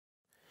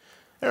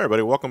Hey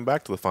everybody, welcome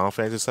back to the Final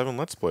Fantasy VII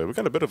Let's Play. We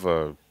got a bit of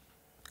a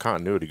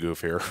continuity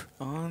goof here.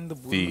 On the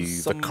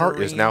The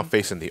cart is now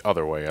facing the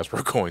other way as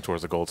we're going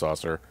towards the gold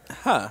saucer.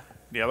 Huh.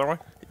 The other way?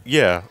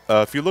 Yeah,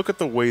 if you look at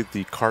the way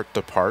the cart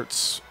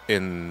departs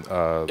in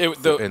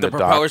the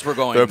propellers were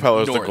going the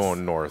propellers north. are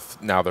going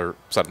north. Now they're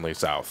suddenly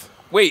south.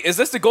 Wait, is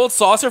this the gold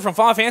saucer from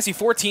Final Fantasy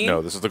 14?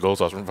 No, this is the gold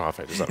saucer from Final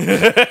Fantasy VII.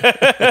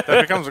 That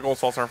becomes a gold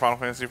saucer in Final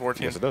Fantasy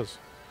 14. Yes, it does.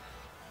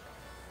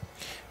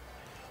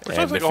 Which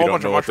And looks like if a you whole don't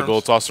bunch know of what the mushrooms.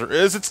 gold saucer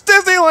is, it's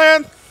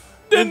Disneyland!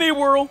 Disney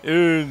World.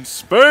 In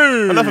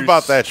space! Enough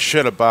about that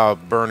shit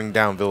about burning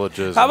down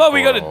villages. How and about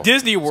we go to oil.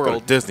 Disney Let's go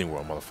World? to Disney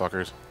World,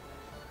 motherfuckers.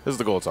 This is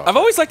the gold saucer. I've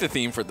always liked the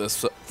theme for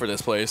this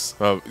place.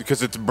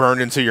 Because it's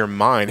burned into your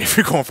mind if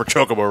you're going for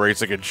chocobo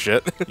racing and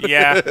shit.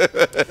 Yeah.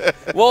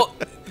 Well,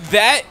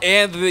 that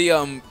and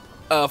the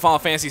Final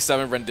Fantasy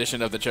VII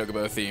rendition of the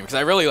Chocobo theme, because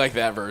I really like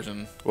that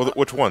version. Well,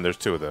 which one? There's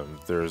two of them.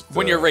 There's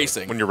When you're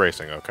racing. When you're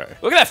racing, okay.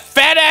 Look at that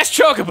fat-ass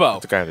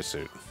Chocobo. The guy in a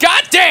suit.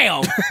 God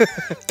damn!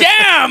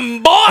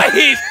 Damn, boy,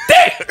 he's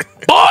thick,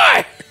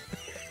 boy!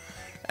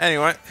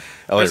 Anyway,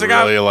 Ellie there's a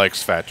guy. really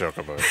likes fat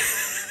chocobos.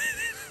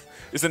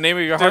 Is the name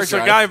of your hard There's a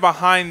drive. guy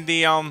behind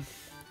the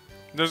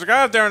There's a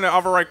guy up there in the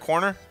upper right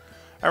corner.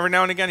 Every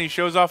now and again, he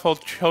shows up.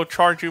 He'll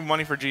charge you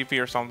money for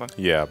GP or something.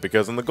 Yeah,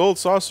 because in the gold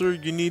saucer,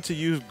 you need to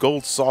use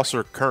gold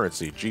saucer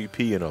currency,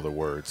 GP in other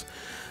words.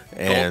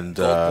 And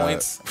gold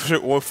points.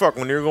 well, fuck,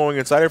 when you're going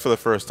inside it for the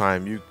first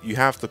time, you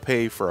have to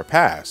pay for a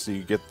pass.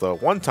 You get the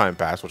one-time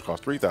pass, which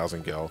costs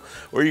 3,000 gil,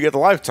 or you get the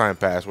lifetime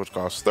pass, which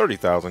costs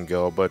 30,000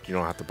 gil, but you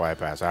don't have to buy a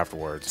pass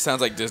afterwards.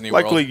 Sounds like Disney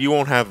Likely World. you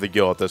won't have the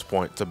gil at this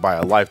point to buy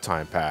a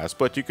lifetime pass,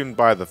 but you can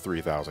buy the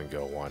 3,000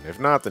 gil one. If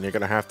not, then you're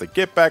going to have to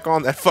get back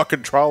on that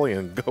fucking trolley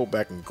and go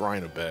back and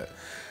grind a bit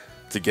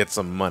to get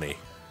some money.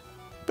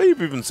 But you've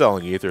been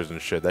selling ethers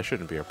and shit. That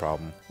shouldn't be a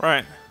problem.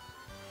 Right.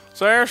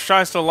 So Ash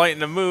tries to lighten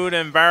the mood,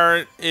 and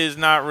Barrett is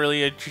not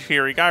really a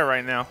cheery guy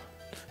right now.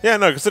 Yeah,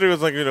 no, considering it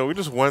was like, we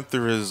just went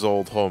through his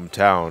old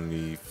hometown.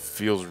 He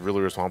feels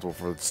really responsible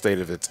for the state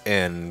of it's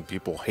in.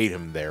 People hate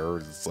him there.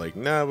 It's like,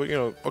 nah, but,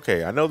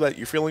 okay, I know that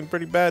you're feeling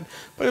pretty bad,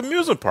 but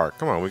amusement park,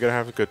 come on, we gotta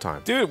have a good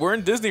time. Dude, we're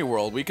in Disney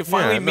World. We can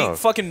finally meet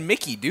fucking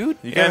Mickey, dude.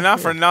 Yeah, not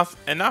for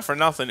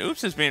nothing.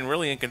 Oops is being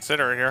really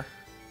inconsiderate here.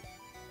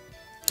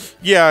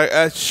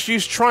 Yeah,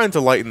 she's trying to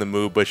lighten the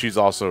mood, but she's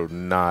also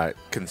not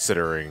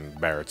considering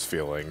Barrett's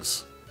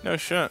feelings. No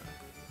shit.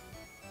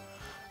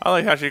 I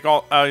like how she he's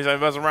like,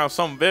 buzzing around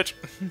some bitch.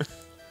 He's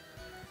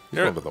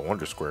going to the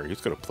Wonder Square.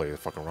 He's going to play the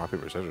fucking rock,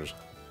 paper, scissors.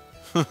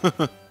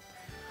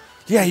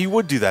 Yeah, he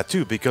would do that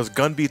too, because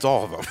gun beats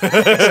all of them.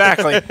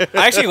 Exactly.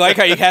 I actually like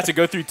how you have to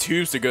go through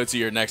tubes to go to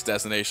your next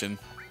destination.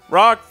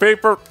 Rock,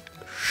 paper,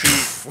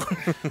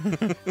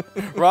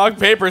 Rock,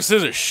 paper,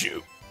 scissors,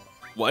 shoot.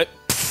 What?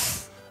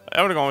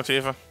 I would have gone with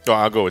Tifa. Oh,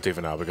 I'll go with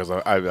Tifa now, because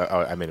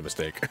I made a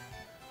mistake.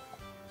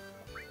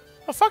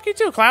 Oh, fuck you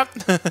too, Cloud.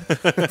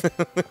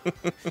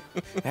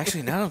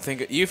 Actually, now I don't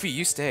think... Yuffie,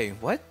 you stay.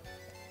 What?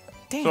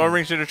 Damn. So I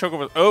brings you to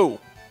Chocobo. Oh.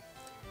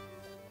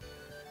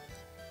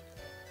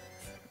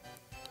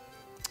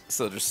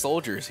 So there's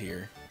soldiers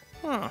here.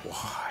 Huh.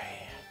 Why?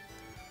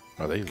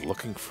 Are they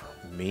looking for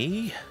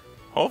me?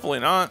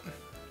 Hopefully not.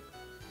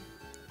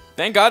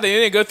 Thank God they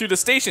didn't go through the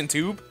station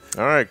tube.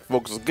 All right,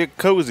 folks, get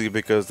cozy,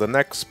 because the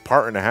next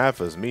part and a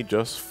half is me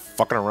just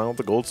fucking around with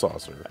the gold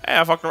saucer. Hey,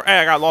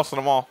 I got lost in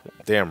them all.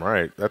 Damn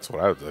right. That's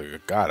what I was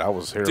like. God, I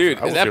was here. Dude,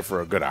 I was here for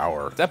a good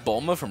hour. Is that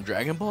Bulma from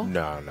Dragon Ball?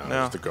 No,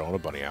 it's the girl in a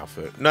bunny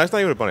outfit. No, it's not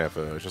even a bunny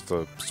outfit. It's just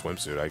a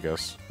swimsuit, I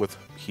guess, with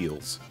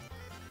heels.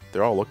 They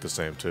all look the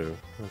same too.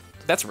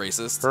 That's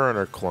racist. Her and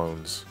her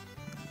clones.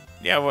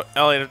 Yeah, well,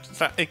 Elliot,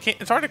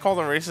 it's hard to call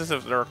them racist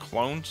if they're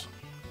clones.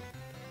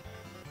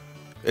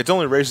 It's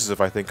only racist if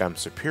I think I'm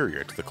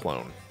superior to the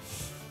clone.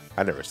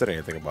 I never said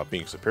anything about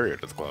being superior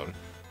to the clone.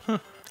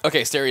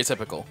 Okay,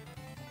 stereotypical.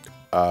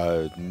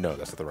 No,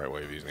 that's not the right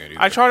way of using it either.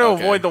 I try to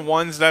avoid the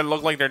ones that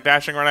look like they're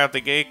dashing right out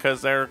the gate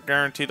because they're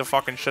guaranteed to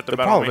fucking shit the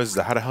bed on me. problem is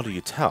that how the hell do you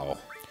tell?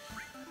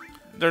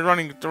 They're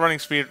running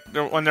speed.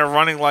 When they're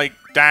running like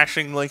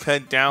dashing like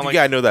head down. Like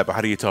Yeah, I know that, but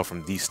how do you tell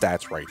from these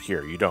stats right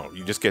here? You don't.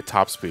 You just get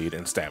top speed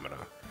and stamina.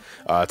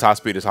 Top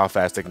speed is how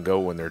fast they can go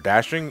when they're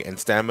dashing, and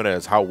stamina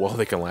is how well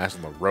they can last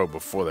on the road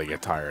before they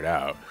get tired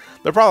out.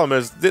 The problem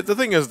is, the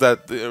thing is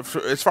that,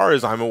 as far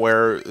as I'm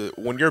aware,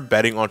 when you're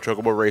betting on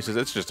chocobo races,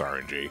 it's just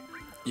RNG.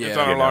 Yeah. It's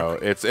utter luck.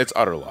 It's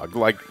utter luck,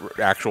 like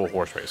actual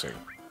horse racing.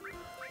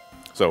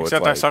 So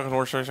Except it's like, I suck at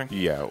horse racing.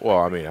 Yeah, well,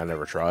 I mean, I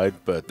never tried,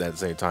 but at the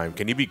same time,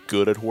 can you be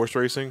good at horse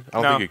racing? I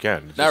don't No. think you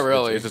can. It's Not just-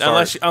 really. it's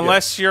just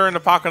Unless you're in the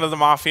pocket of the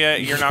mafia,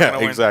 you're not yeah, gonna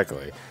win.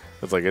 exactly.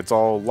 It's like it's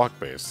all luck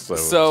based.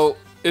 So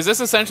is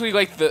this essentially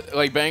like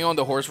banging on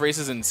the horse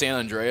races in San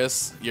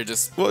Andreas? You're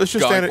just well, it's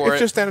just going standard. for It's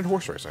it? just standard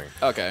horse racing.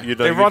 Okay. You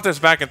know, They brought this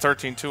back in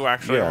 13-2,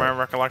 actually, Yeah. in my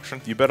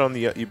recollection. You bet on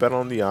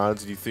the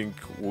odds. You think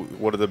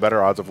what are the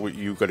better odds of what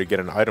you got to get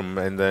an item,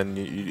 and then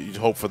you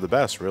hope for the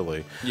best.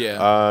 Really.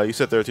 Yeah. You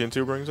said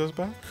 13-2 brings us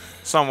back.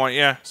 Somewhat,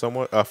 yeah.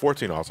 Somewhat.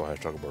 14 also has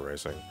chocobo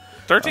racing.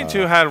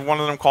 13-2 had one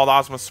of them called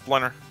Ozma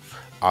Splinter.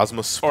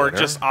 Ozma Splinter? Or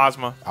just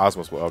Ozma.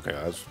 Ozma Splinter. Okay,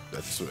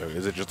 that's.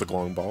 Is it just a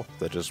glowing ball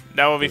that just?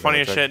 That would be funny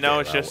as shit. No,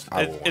 it's just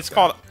it's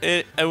called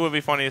it. It would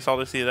be funny as hell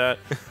to see that.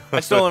 I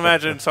still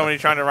imagine somebody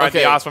trying to ride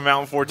the Ozma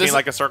Mountain 14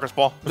 like a circus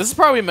ball. This is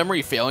probably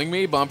memory failing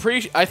me, but I'm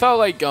pretty. I thought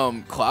like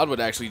Cloud would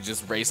actually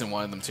just race in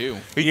one of them too.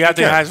 You have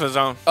to have his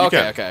own.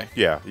 Okay.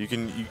 Yeah, you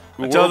can.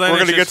 Until then, we're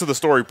gonna get to the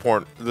story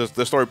part.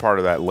 The story part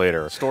of that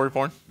later. Story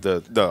porn. Yeah,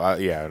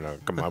 no,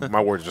 come on,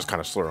 my words are just kind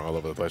of slurring all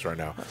over the place right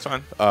now. That's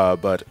fine.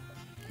 But.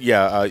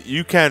 Yeah,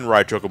 you can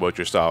ride Chocobo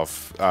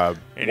yourself.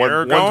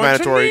 One's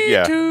mandatory.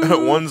 Yeah,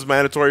 one's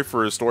mandatory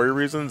for story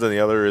reasons, and the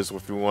other is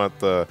if you want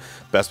the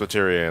best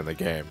materia in the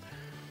game.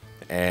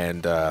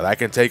 And that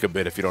can take a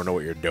bit if you don't know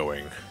what you're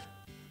doing.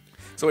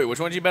 So wait, which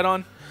one did you bet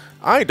on?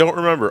 I don't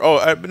remember.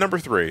 Oh, number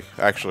 3,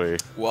 actually.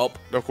 Welp.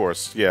 Of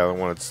course, yeah, the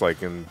one that's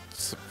like in.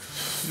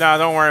 Nah,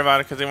 don't worry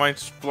about it because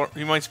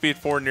he might speed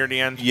forward near the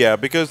end. Yeah,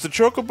 because the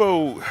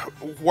Chocobo,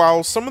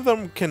 while some of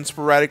them can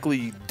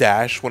sporadically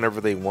dash whenever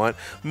they want,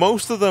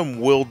 most of them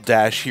will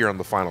dash here on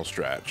the final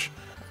stretch.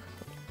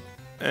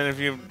 And if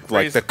you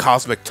like the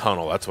Cosmic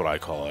Tunnel, that's what I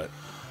call it.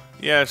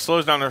 Yeah, it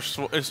slows down their.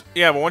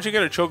 Yeah, but once you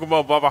get a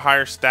Chocobo above a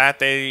higher stat,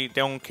 they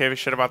don't give a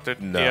shit about the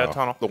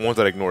tunnel. The ones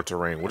that ignore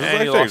terrain, which is I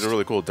think is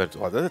really cool.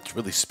 That's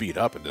really speed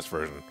up in this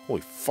version.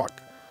 Holy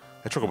fuck,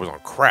 that Chocobo's on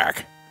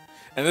crack.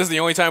 And this is the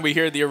only time we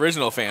hear the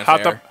original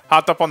fanfare.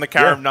 Hopped up on the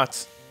carob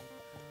nuts.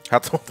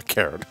 Hopped up on the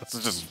carob nuts.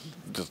 It's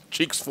just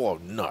cheeks full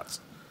of nuts.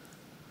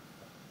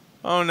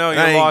 Oh no, you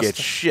lost. lost. Get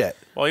shit.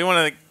 Well, you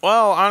want to?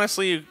 Well,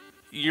 honestly,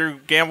 you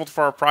gambled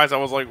for a prize that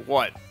was like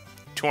what,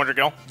 200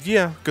 gil?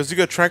 Yeah, because you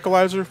got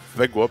tranquilizer,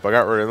 big whoop. I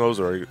got rid of those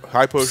already.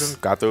 High potion,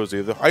 got those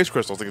either. Ice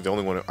crystal, I think is the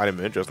only one item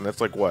of interest, and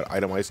that's like what,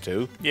 item ice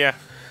 2. Yeah.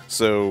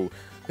 So.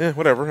 Yeah,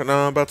 whatever. And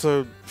I'm about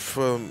to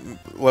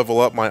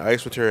level up my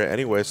ice materia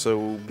anyway,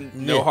 so...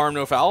 No harm,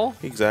 no foul?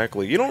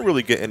 Exactly. You don't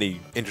really get any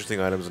interesting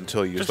items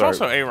until you start...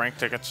 There's also A-rank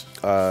tickets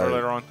for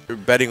later on.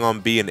 Betting on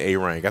B and A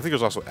rank. I think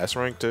there's also S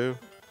rank, too.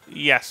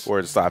 Yes.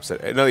 Where it stops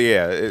at... No,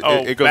 yeah. It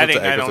goes betting,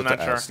 up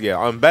to S. Sure. Yeah,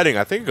 on betting,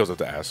 I think it goes up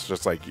to S,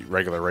 just like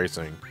regular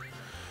racing.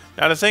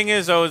 Now, the thing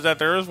is, though, is that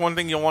there is one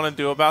thing you'll want to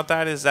do about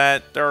that is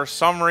that there are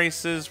some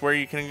races where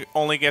you can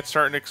only get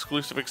certain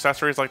exclusive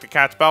accessories, like the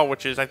Cat's Bell,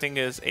 which is, I think,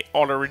 is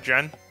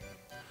auto-regen.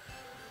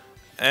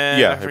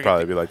 And yeah, it'd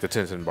probably be like the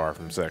Tintin bar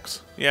from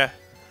 6. Yeah.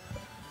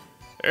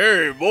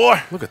 Hey,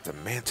 boy. Look at the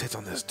man tits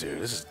on this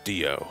dude. This is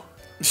Dio.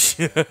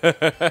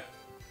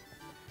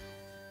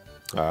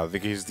 I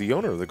think he's the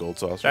owner of the Gold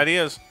Saucer. That he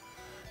is.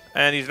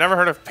 And he's never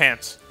heard of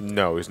pants.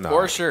 No, he's not.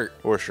 Or a shirt.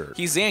 Or a shirt.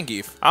 He's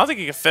Zangief. I don't think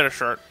he can fit a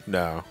shirt.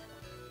 No.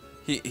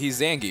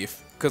 He's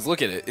Zangief. Because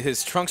look at it.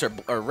 His trunks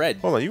are red.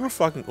 Hold on, you were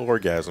fucking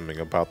orgasming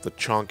about the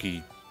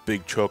chonky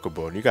big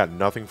Chocobo, and you got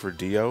nothing for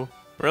Dio?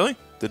 Really?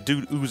 The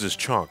dude oozes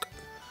chonk.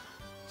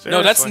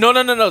 Seriously?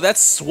 No.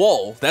 That's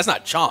swole. That's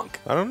not chonk.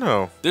 I don't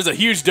know. There's a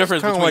huge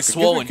difference between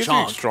swole and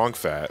chonk. Strong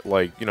fat,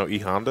 like E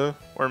Honda,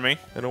 or me,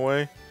 in a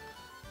way.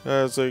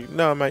 It's like,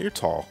 no, Matt, you're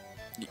tall.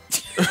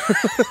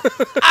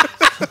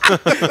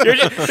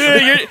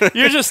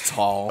 you're just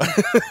tall.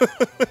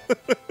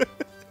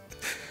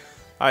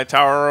 I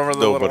tower over the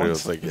little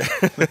ones. Was like,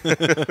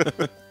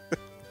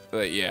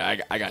 But yeah,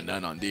 I got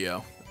none on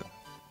Dio.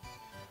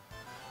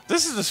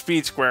 This is a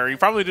speed square. You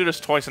probably do this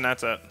twice, and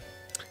that's it.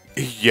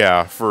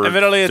 Yeah, for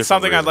admittedly, it's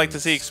something reasons. I'd like to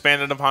see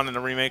expanded upon in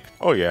the remake.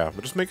 Oh yeah,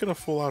 but just make it a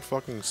full-out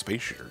fucking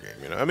space shooter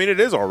game. You know, I mean, it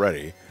is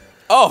already.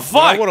 Oh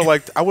fuck! I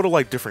would have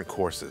liked different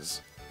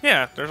courses.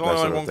 Yeah, there's only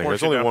one course.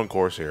 There's only one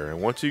course here,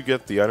 and once you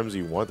get the items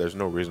you want, there's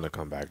no reason to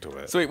come back to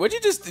it. So wait,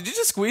 did you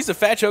just squeeze the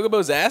fat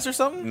Chocobo's ass or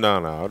something?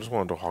 No, I just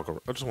wanted to hug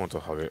it. I just wanted to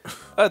hug it.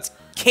 That's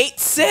Kate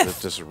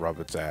Sith. Just rub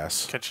its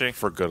ass. Catchy.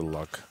 For good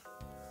luck.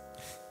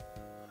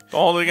 The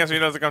whole thing against me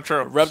doesn't come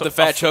true. Rub the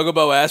fat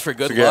Chocobo ass for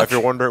good luck. Yeah, if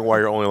you're wondering why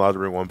you're only allowed to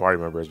bring one party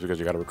member, it's because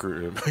you got to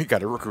recruit him. You got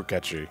to recruit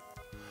Ketchy.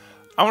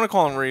 I want to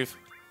call him Reeve.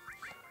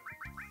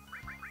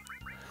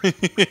 All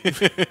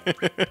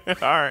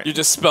right. You're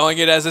just spelling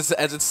it as it's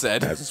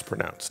said. As it's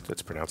pronounced.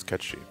 It's pronounced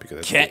Ketchy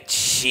because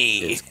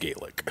it's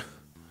Gaelic.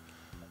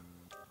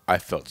 I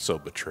felt so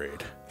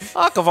betrayed.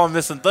 Fuck if I'm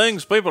missing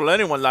things, people,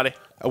 anyone, laddie.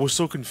 I was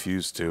so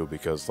confused too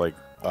because like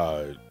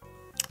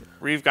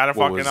Reeve got a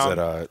fucking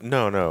on.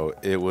 No,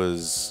 it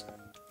was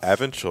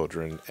Avon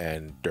Children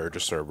and Dirge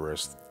of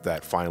Cerberus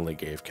that finally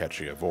gave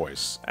Ketchy a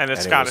voice. And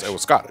it's Scottish. It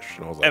was Scottish.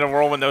 And I was like, in a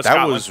world with no that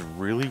Scotland. was a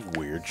really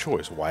weird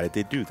choice. Why did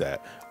they do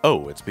that?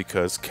 Oh, it's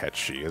because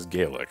Ketchy is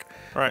Gaelic.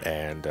 Right.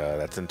 And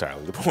that's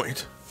entirely the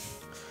point.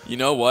 You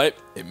know what?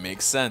 It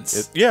makes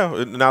sense.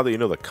 Yeah, now that you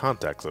know the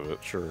context of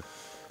it, sure.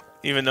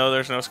 Even though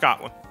there's no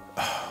Scotland.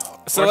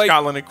 So or like,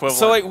 Scotland equivalent.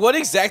 So like, what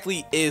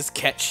exactly is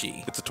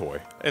Ketchy? It's a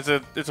toy. It's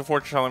a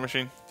fortune telling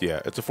machine.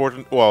 Yeah, it's a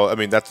fortune. Well, I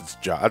mean that's its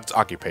job. That's its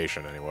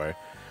occupation anyway.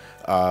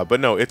 But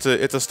no, it's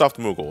a stuffed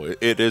Moogle.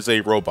 It is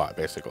a robot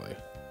basically.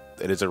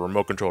 It is a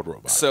remote controlled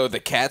robot. So the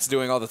cat's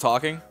doing all the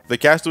talking? The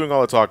cat's doing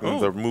all the talking. Ooh.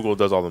 The Moogle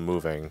does all the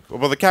moving.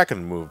 Well, the cat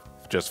can move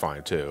just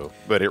fine too,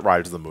 but it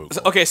rides the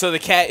Moogle. Okay, so the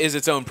cat is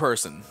its own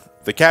person.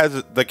 The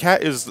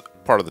cat is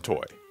part of the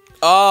toy.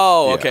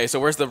 Oh, Yeah. okay. So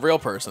where's the real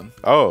person?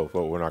 Oh,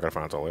 well, we're not gonna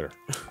find out until later.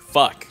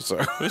 Fuck. So.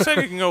 Who said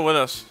you can go with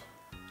us?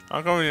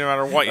 I'll go with you no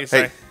matter what you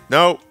say. Hey,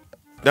 no,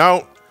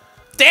 no.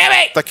 Damn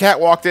it! The cat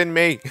walked in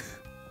me.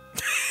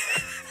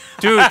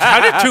 Dude, how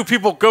did two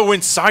people go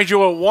inside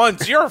you at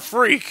once? You're a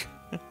freak.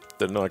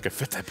 Didn't know I could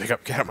fit that big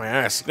up cat up my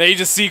ass. Then you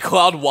just see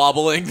Cloud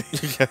wobbling. Dude,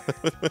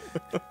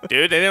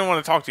 they didn't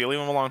want to talk to you. Leave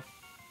them alone.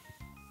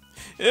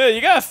 Yeah,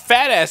 you got a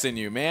fat ass in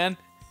you, man.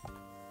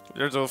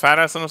 There's a fat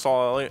ass in us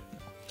all, Elliot.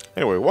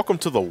 Anyway, welcome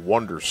to the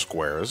Wonder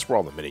Square. This is where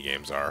all the mini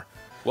games are.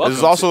 Welcome This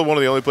is also one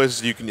of the only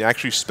places you can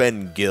actually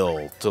spend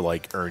gil to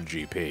like earn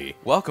GP.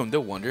 Welcome to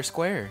Wonder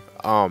Square.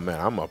 Oh man,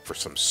 I'm up for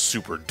some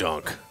super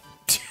dunk.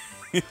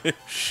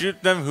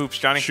 Shoot them hoops,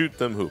 Johnny. Shoot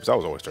them hoops. I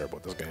was always terrible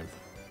at this game.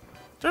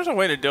 There's a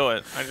way to do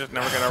it. I just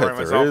never get over it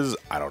There myself. is,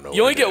 I don't know.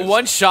 You only get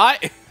one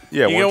shot?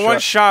 Yeah, You get one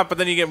shot, but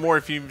then you get more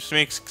if you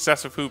make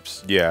successive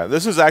hoops. Yeah,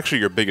 this is actually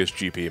your biggest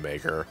GP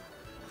maker.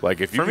 Like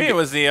if you For me, it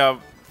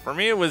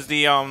was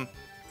the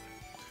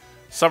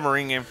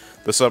submarine game.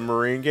 the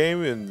submarine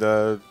game and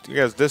you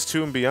guys this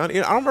 2 and beyond. I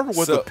don't remember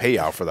what the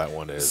payout for that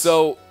one is.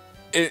 So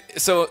kind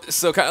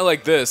of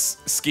like this.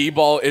 Skee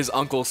Ball is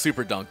Uncle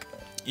Super Dunk.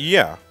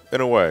 Yeah,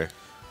 in a way,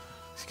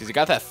 Because you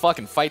got that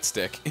fucking fight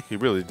stick. he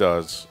really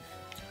does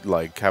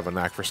like have a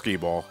knack for skee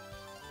ball.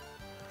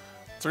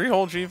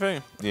 3-hole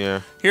GP.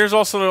 Yeah. Here's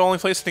also the only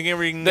place in the game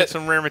where you can get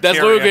some rare material.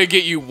 That's literally going to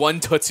get you one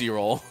Tootsie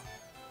Roll.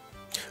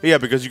 Yeah,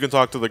 because you can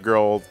talk to the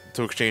girl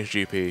to exchange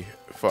GP.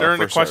 They're in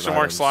the for question certain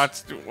mark items.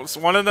 slots.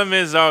 One of them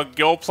is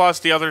Gil Plus,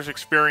 the other's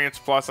Experience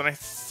Plus, and I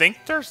think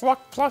there's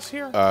Luck Plus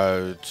here.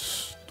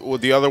 Well,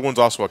 the other one's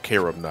also a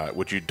Carob Nut,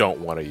 which you don't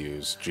want to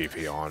use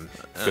GP on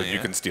because you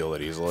can steal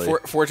it easily.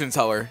 Fortune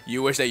Teller,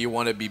 you wish that you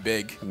want to be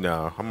big.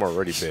 No, I'm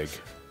already big.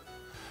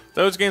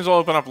 Those games will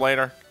open up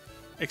later.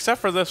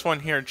 Except for this one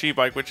here,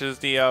 G-Bike, which is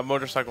the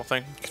motorcycle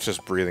thing. It's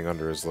just breathing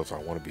under his lips. I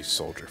want to be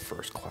soldier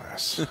first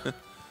class.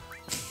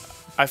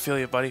 I feel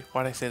you, buddy.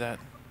 Why'd I say that?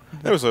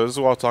 Anyway, so this is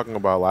what I was talking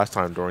about last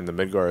time during the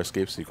Midgar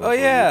escape sequence. Oh, where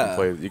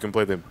yeah. You can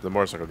play the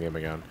motorcycle game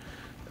again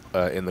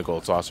in the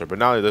Gold Saucer. But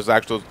now there's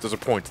a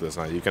point to this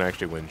now. You can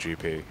actually win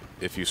GP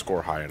if you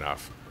score high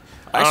enough.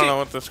 I don't know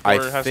what the score I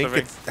has to think be.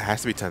 it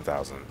has to be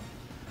 10,000.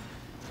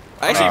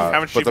 Actually, How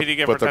much GP do you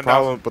get for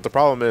 10,000? But the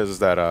problem is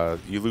that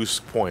you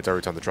lose points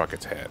every time the truck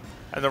gets hit.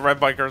 And the red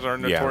bikers are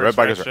notorious. Yeah, red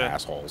for bikers that are shit.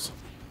 assholes.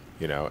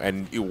 You know,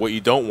 and what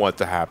you don't want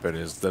to happen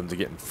is them to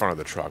get in front of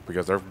the truck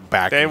because they're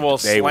back. They will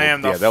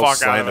slam the they'll fuck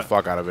slam out of the it.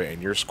 fuck out of it,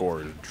 and your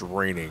score is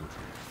draining,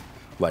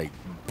 like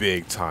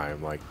big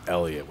time, like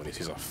Elliot when he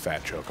sees a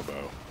fat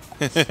chocobo.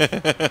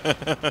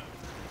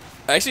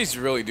 I actually just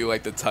really do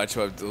like the touch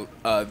of the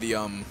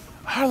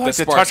I like the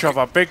sparks- touch of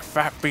a big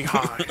fat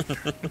behind.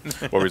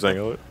 What were you saying,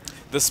 Elliot?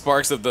 the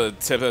sparks of the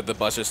tip of the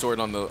buster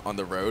sword on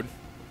the road.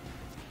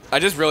 I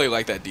just really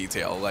like that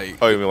detail. Like,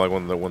 Oh, you mean like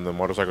when the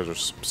motorcycles are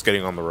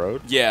skidding on the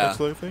road? Yeah. That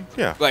sort of thing?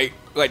 Yeah. like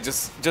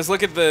just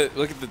look at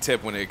the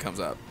tip when it comes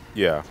up.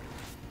 Yeah.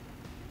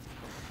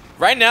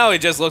 Right now, it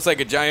just looks like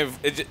a giant.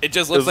 It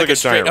just looks like a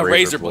giant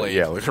razor blade.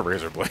 Yeah, like a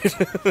razor blade.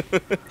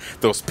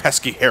 Those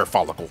pesky hair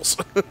follicles.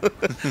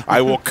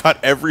 I will cut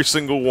every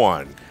single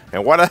one.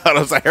 And why the hell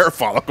does a hair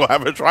follicle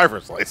have a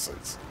driver's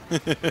license?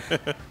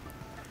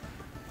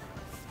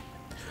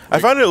 I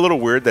found it a little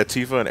weird that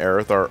Tifa and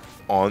Aerith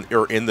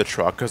are in the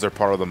truck because they're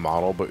part of the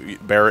model, but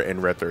Barrett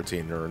and Red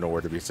 13 are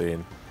nowhere to be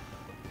seen.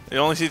 It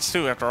only seats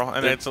 2 after all,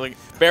 and it's like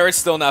Barrett's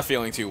still not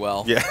feeling too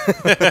well. Yeah.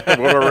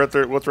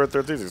 What's Red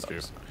 13's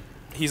excuse?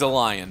 He's a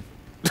lion.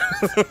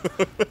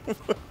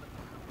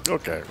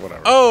 Okay,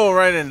 whatever. oh,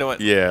 right into it.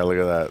 Yeah, look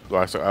at that.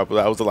 Well, so that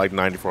was at like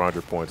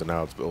 9,400 points, and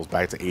now it was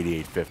back to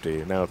 8,850.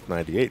 And now it's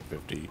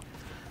 9,850. And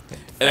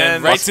then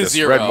And right Fuck to this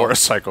 0. red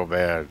motorcycle,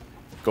 man.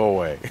 Go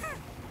away.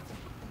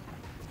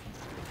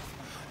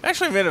 They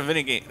actually made a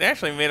mini game. They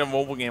actually made a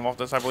mobile game off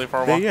this, I believe,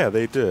 for a while. Yeah,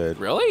 they did.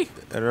 Really?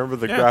 And remember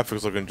the Yeah.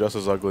 graphics looking just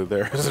as ugly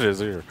there as it is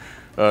here.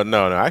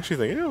 No, I actually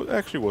think it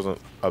actually wasn't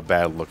a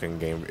bad looking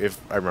game, if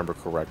I remember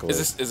correctly.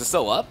 Is it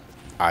still up?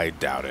 I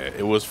doubt it.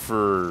 It was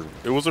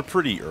a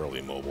pretty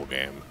early mobile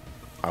game,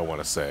 I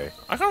want to say.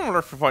 I can't remember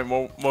if you play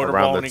Motorball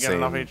Around when that you get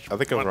enough same, HP. I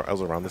think it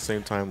was around the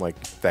same time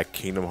like that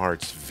Kingdom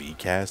Hearts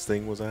V-Cast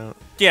thing was out.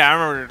 Yeah, I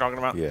remember what you're talking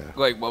about. Yeah.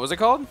 Like, what was it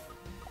called?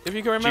 If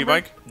you can remember.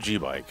 G-Bike?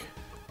 G-Bike.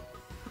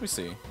 Let me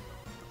see.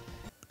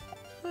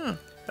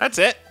 That's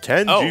it.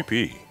 10 Oh.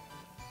 GP.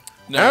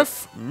 No.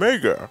 F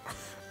Mega.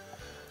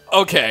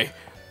 Okay.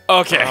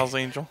 Hell's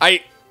Angel.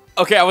 I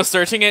was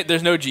searching it.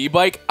 There's no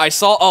G-Bike. I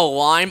saw a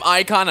Lime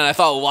icon, and I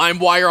thought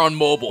LimeWire on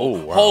mobile.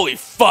 Oh, wow. Holy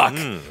fuck.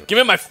 Give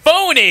me my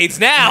phone aids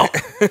now.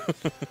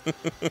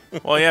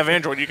 Well, you have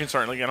Android. You can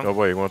certainly get them. Oh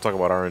boy, you want to talk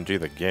about RNG?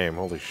 The game.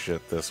 Holy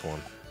shit, this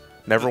one.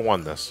 Never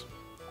won this.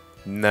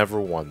 Never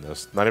won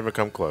this. Not even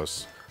come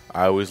close.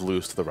 I always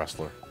lose to the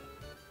wrestler.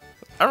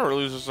 I never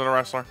loses to the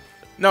wrestler.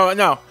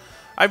 No.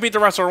 I beat the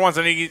wrestler once,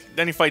 and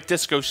then he fight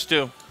Disco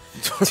Stew.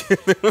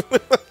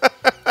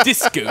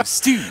 Disco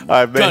Stew.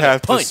 I may gonna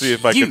have to punch see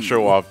if I you. can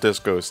show off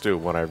Disco Stew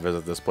when I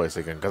visit this place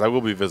again, because I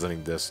will be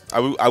visiting this. I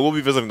will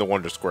be visiting the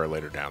Wonder Square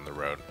later down the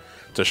road.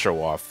 to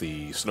show off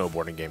the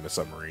snowboarding game and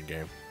submarine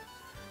game.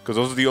 Because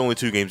those are the only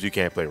 2 games you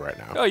can't play right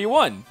now. Oh, you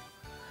won.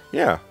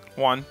 Yeah.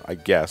 One. I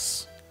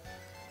guess.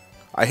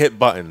 I hit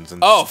buttons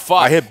and Oh,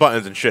 fuck. I hit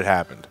buttons and shit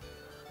happened.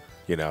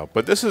 You know,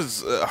 but this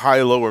is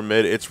high, low, or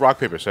mid. It's rock,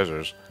 paper,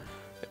 scissors.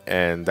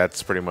 And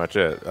that's pretty much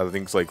it. Other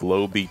things like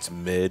low beats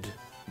mid,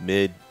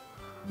 mid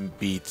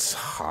beats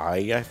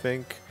high, I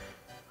think.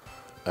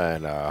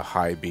 And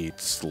high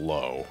beats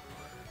low.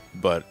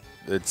 But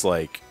it's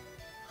like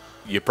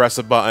you press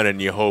a button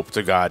and you hope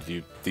to God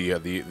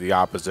the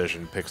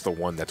opposition picks the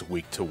one that's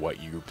weak to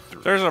what you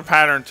threw. There's a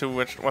pattern to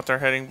what they're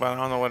hitting, but I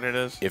don't know what it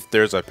is. If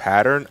there's a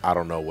pattern, I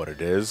don't know what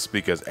it is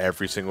because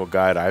every single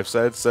guide I've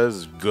said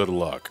says good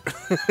luck.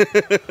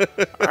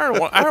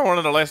 I heard one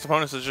of the last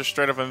opponents is just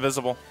straight up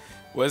invisible.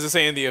 What does it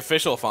say in the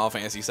official Final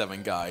Fantasy VII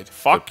guide?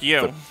 Fuck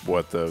you.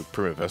 The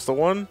Prima Vista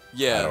one?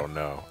 Yeah. I don't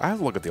know. I have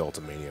to look at the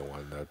Ultimania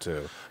one though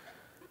too.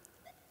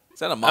 Is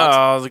that a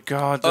mod? Oh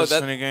god, this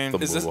minigame. The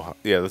Moogle,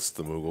 yeah, this is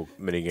the Moogle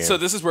minigame. So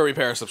this is where we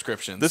pair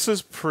subscriptions. This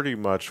is pretty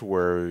much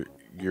where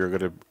you're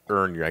gonna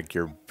earn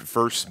your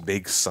first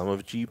big sum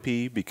of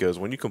GP because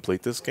when you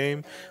complete this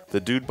game, the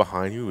dude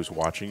behind you who's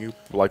watching you,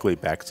 likely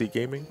backseat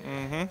gaming,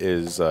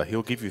 is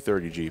he'll give you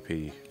 30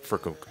 GP for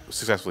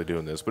successfully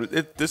doing this.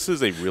 But this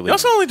is a really You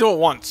also only do it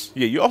once.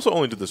 Yeah, you also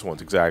only do this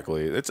once,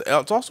 exactly. It's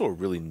also a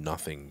really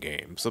nothing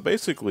game. So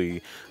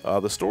basically,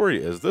 the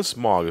story is this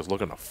Mog is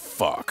looking to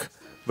fuck.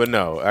 But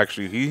no,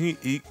 actually,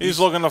 he's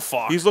looking to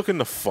fuck. He's looking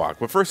to fuck.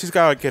 But first, he's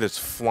got to get his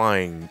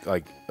flying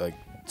like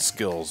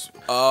skills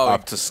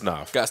up to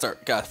snuff. Got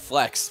to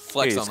flex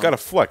Yeah, on he's them. got to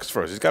flex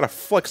first. He's got to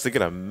flex to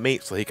get a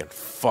mate so he can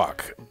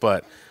fuck.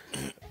 But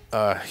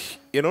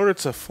in order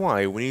to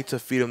fly, we need to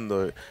feed him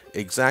the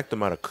exact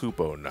amount of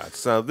Kupo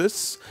nuts. Now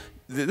this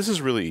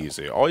is really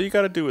easy. All you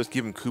got to do is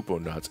give him Kupo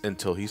nuts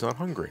until he's not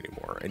hungry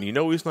anymore. And you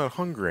know he's not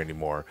hungry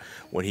anymore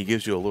when he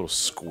gives you a little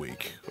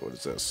squeak. What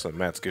is this? So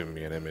Matt's giving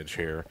me an image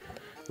here.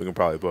 We can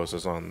probably post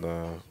this on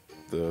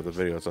the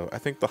video. So I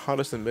think the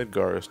hottest in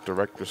Midgar is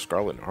Director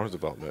Scarlet in Arms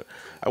Development.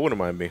 I wouldn't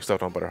mind being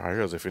stuffed on Better High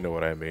Heroes if you know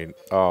what I mean.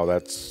 Oh,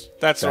 that's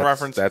a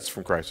reference. That's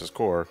from Crisis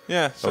Core.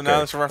 Yeah, so okay. now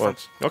that's a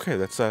reference. Well, okay,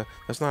 that's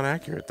not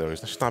accurate though.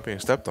 He's just not being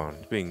stepped on.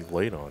 He's being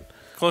laid on.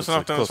 Close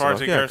enough to as far as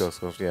he cares.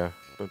 Close, yeah.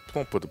 But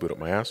don't put the boot up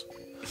my ass.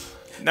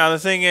 Now the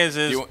thing is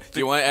do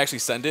you want to actually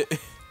send it?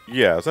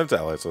 Yeah, send it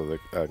to Ally so that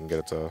I can get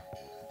it to.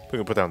 We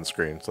can put that on the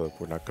screen so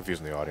that we're not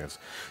confusing the audience.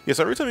 Yeah,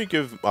 so every time you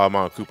give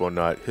Mount Kupo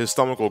nut, his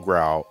stomach will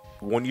growl.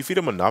 When you feed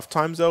him enough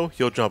times, though,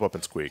 he'll jump up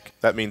and squeak.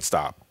 That means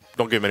stop.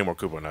 Don't give him any more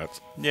Kupo nuts.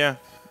 Yeah.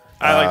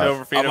 I like to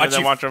overfeed him and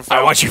then watch him fail.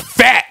 I want you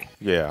fat!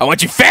 Yeah. I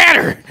want you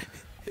fatter!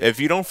 If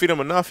you don't feed him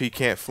enough, he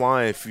can't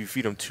fly. If you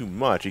feed him too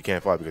much, he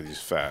can't fly because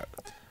he's fat.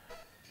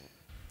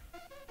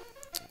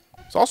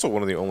 It's also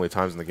one of the only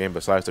times in the game,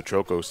 besides the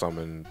Choco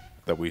summon,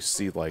 that we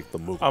see, like, the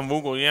Moogle.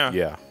 Moogle, yeah.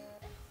 Yeah.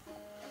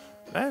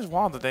 That is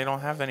wild that they don't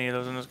have any of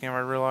those in this game,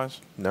 I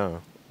realize.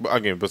 No. But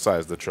again,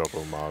 besides the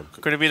Choco Mog.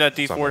 Could it be that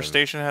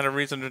deforestation had a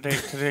reason to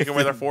take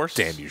away their force?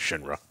 Damn you,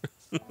 Shinra.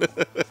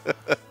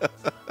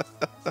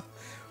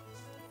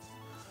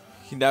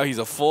 Now he's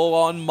a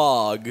full-on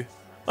Mog.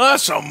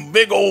 That's some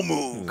big old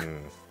Moog.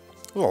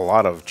 There's a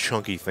lot of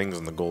chunky things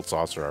in the gold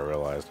saucer, I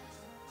realized.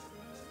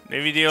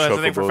 Maybe Dio has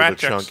a thing for fat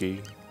chicks.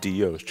 Chunky.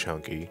 Dio's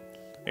chunky.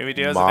 Maybe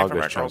Dio has a thing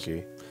for fat girls.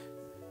 chunky.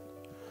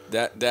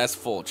 That's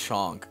full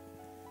chonk.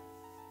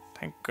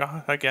 Thank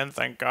God. Again,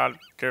 thank God.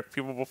 There are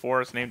people before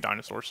us named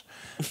dinosaurs.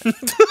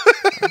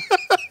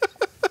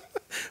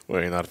 Well,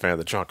 you're not a fan of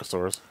the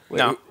Chonkosaurus? Wait,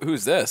 No.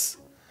 Who's this?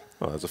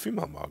 Oh, there's a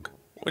female Mog.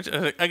 Which,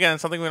 again,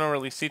 something we don't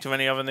really see too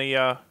many of in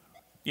the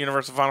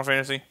universe of Final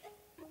Fantasy.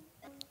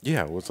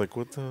 Yeah, well, it's like,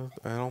 I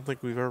don't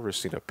think we've ever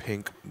seen a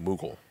pink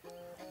Moogle.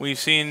 We've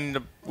seen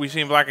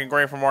Black and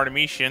Gray from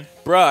Artemisian.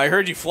 Bruh, I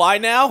heard you fly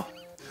now?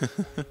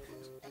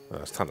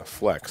 It's time to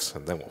flex,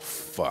 and then we'll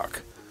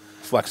fuck.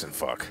 Flex and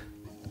fuck.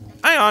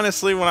 I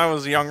honestly, when I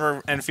was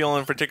younger and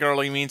feeling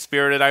particularly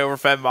mean-spirited, I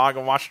overfed Mog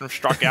and watched him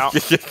struck out.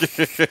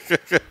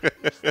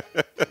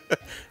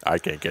 I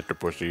can't get the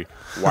pussy.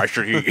 Why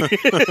should he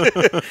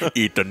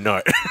eat the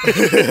nut?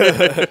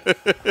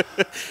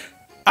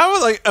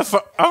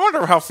 I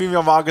wonder how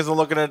female Mog is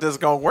looking at this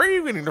going, where are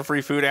you getting the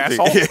free food,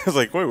 asshole? Yeah, it's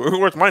like, wait,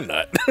 where's my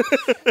nut?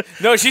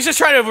 No, she's just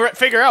trying to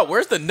figure out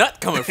where's the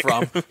nut coming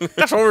from.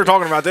 That's what we were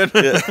talking about then.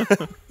 Yeah.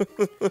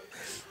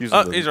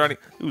 He's ready.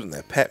 Using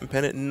that patent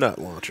pendant nut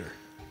launcher.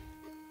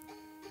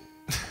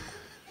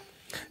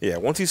 Yeah,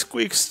 once he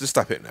squeaks, just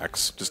stop hitting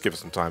X. Just give it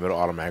some time. It'll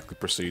automatically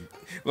proceed.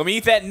 Let me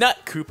eat that nut,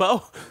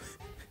 Kupo.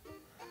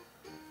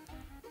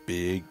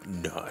 Big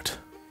nut.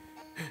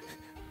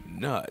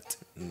 Nut.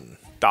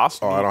 Das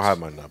Oh, I don't have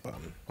my nut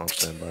button. I'll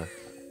stand by.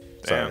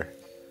 Damn. Sorry.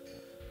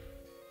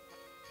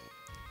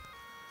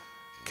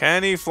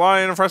 Can he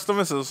fly and impress the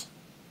misses?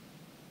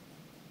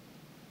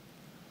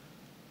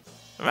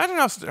 Imagine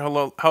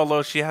how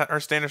low her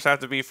standards have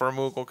to be for a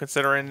Moogle,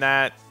 considering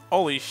that,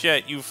 holy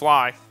shit, you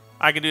fly.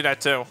 I can do that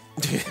too.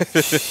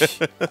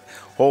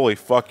 Holy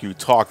fuck, you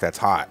talk. That's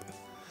hot.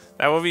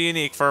 That would be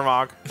unique for a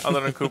Mog, other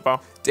than Kupo.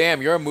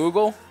 Damn, you're a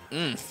Moogle?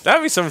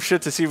 That'd be some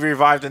shit to see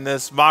revived in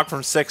this. Mog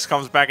from 6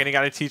 comes back and you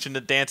got to teach him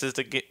the dances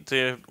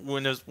to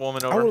win his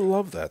woman I would over.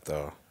 love that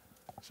though.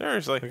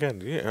 Seriously.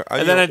 Again, yeah.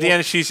 And then at the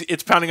end,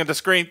 it's pounding on the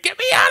screen. Get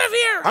me out of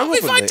here! Help me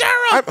find Tara!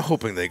 I'm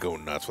hoping they go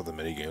nuts with the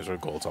mini games or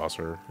Gold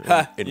Tosser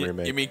in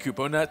remake. You mean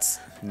Kupo nuts?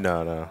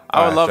 No.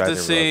 I would love I to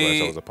didn't realize see.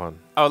 that was a pun.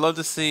 I would love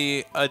to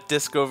see a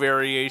disco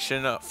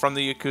variation from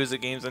the Yakuza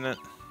games in it.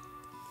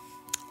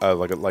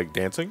 Like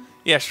dancing.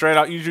 Yeah, straight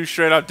out. You do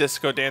straight out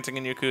disco dancing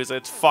in Yakuza.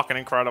 It's fucking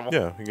incredible.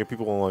 Yeah, you get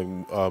people in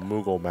like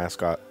Moogle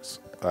mascots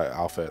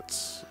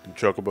outfits and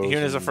chocobos.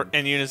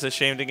 Eunice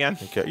ashamed again.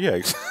 Okay,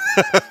 yeah.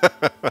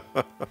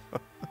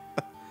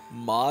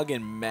 Mog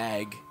and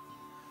Mag.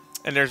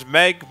 And there's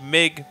Meg,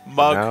 Mig,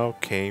 Mug, Now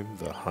came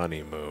the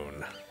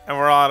honeymoon. and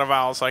we're all out of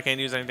vowels, so I can't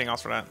use anything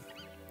else for that.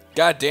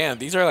 God damn,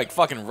 these are like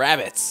fucking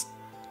rabbits.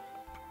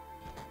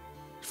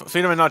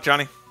 Feed him a nut,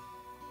 Johnny.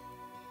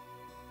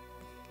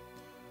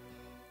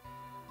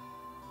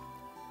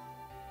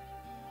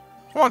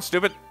 Come on,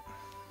 stupid.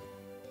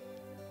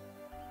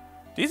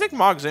 Do you think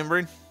Mog's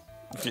inbreed?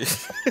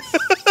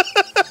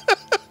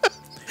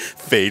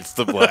 Fades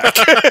to black.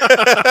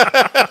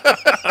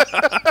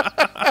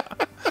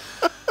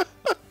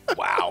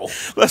 Wow.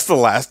 That's the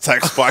last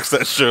text box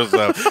that shows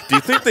up. Do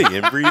you think they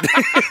inbreed?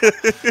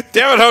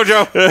 Damn it,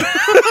 Hojo!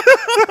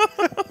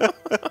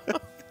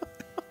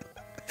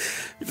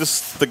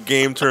 Just the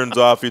game turns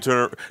off. You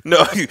turn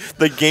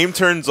the game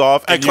turns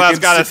off, and Cloud's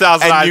got a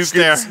 1,000-eyed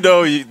stare.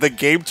 The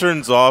game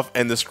turns off,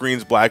 and the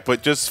screen's black,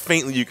 but just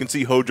faintly you can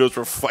see Hojo's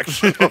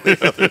reflection on the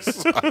other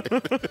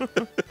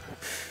side.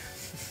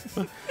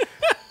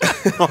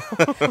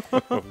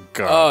 Oh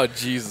God! Oh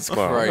Jesus Come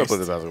on, I'm gonna Christ! play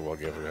the basketball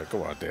game again.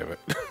 Come on, damn it!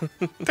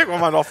 Take my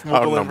mind off I'm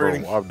Moogle number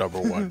inbreeding. one. I'm number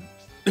one.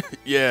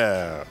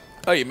 Yeah.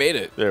 Oh, you made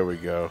it. There we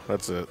go.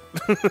 That's it.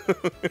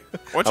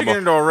 Once you get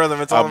into a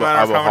rhythm, it's all a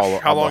matter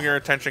of how long your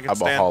attention can I'm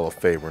stand. a Hall of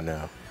Famer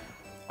now.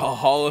 A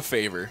Hall of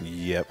Famer.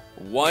 Yep.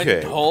 One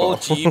Okay, whole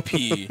Paul.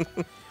 GP.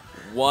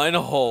 One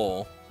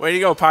hole. Way to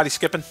go, potty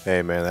skipping.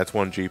 Hey man, that's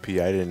one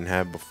GP I didn't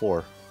have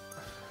before.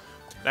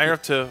 Now you're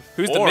up to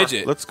Who's the 4.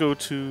 midget? Let's go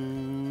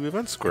to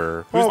Event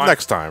Square. Well, on-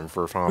 next time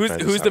for Final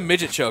Fantasy Who's the VII.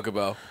 midget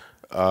chocobo?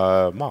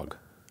 Mog.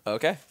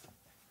 Okay.